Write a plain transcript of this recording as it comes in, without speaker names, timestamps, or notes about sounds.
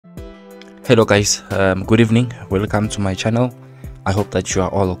Hello guys, good evening, welcome to my channel. I hope that you are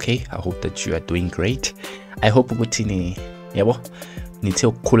all okay. I hope that you are doing great. I hope ukuthi nithe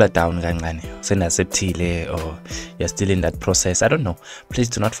ukukhula down kancane senaseptile, or you're still in that process. I don't know. Please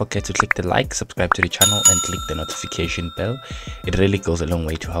do not forget to click the like, subscribe to the channel, and click the notification bell. It really goes a long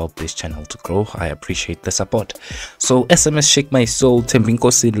way to help this channel to grow. I appreciate the support. So SMS Shake My Soul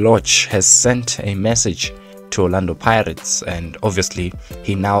Tembinkosi Lorch has sent a message to Orlando Pirates, and obviously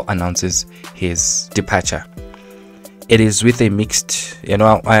he now announces his departure. It is with a mix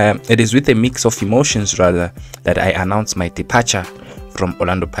of emotions rather that I announce my departure from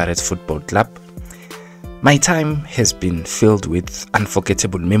Orlando Pirates Football Club. My time has been filled with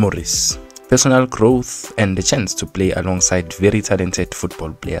unforgettable memories, personal growth, and the chance to play alongside very talented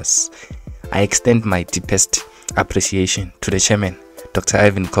football players. I extend my deepest appreciation to the chairman, Dr.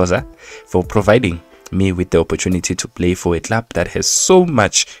 Ivan Koza, for providing me with the opportunity to play for a club that has so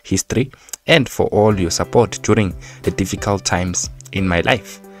much history, and for all your support during the difficult times in my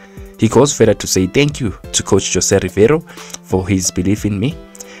life. He goes further to say thank you to Coach Jose Rivero for his belief in me,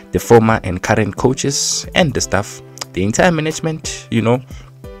 the former and current coaches and the staff, the entire management,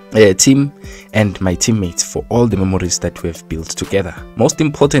 team, and my teammates for all the memories that we have built together. Most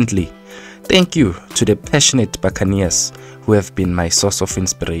importantly, thank you to the passionate Buccaneers who have been my source of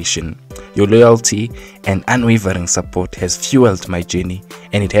inspiration. Your loyalty and unwavering support has fueled my journey,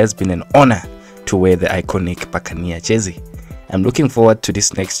 and it has been an honor to wear the iconic Buccaneer jersey. I'm looking forward to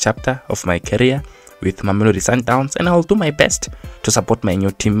this next chapter of my career with Mamelodi Sundowns, and I'll do my best to support my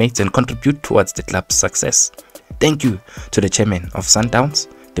new teammates and contribute towards the club's success. Thank you to the chairman of Sundowns,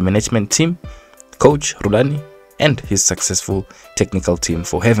 the management team, Coach Rulani, and his successful technical team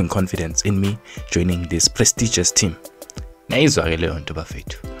for having confidence in me joining this prestigious team. That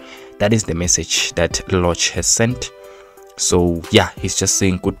is the message that Lorch has sent. So yeah, he's just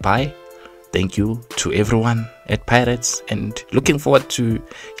saying goodbye. Thank you to everyone at Pirates, and looking forward to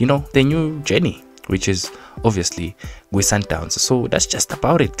the new journey, which is obviously with Sundowns. So that's just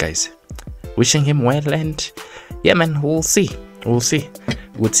about it, guys. Wishing him well, and yeah man, we'll see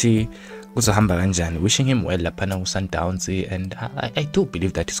ukuthi uzohamba kanjani. Wishing him well lapana Sundowns, and I do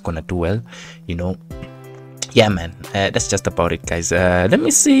believe that he's gonna do well, Yeah man, that's just about it, guys. Let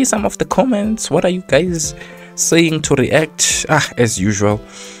me see some of the comments. What are you guys saying to react? As usual,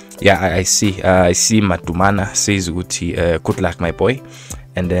 yeah, I see Matumana says good luck my boy,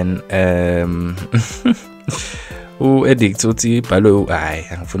 and then Edict Palo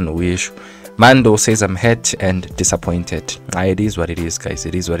wish. Mando says I'm hurt and disappointed. It is what it is, guys.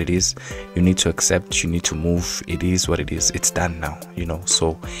 It is what it is. You need to accept, you need to move. It is what it is. It's done now,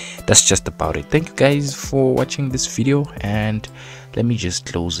 so that's just about it. Thank you guys for watching this video, and let me just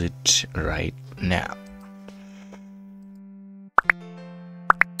close it right now.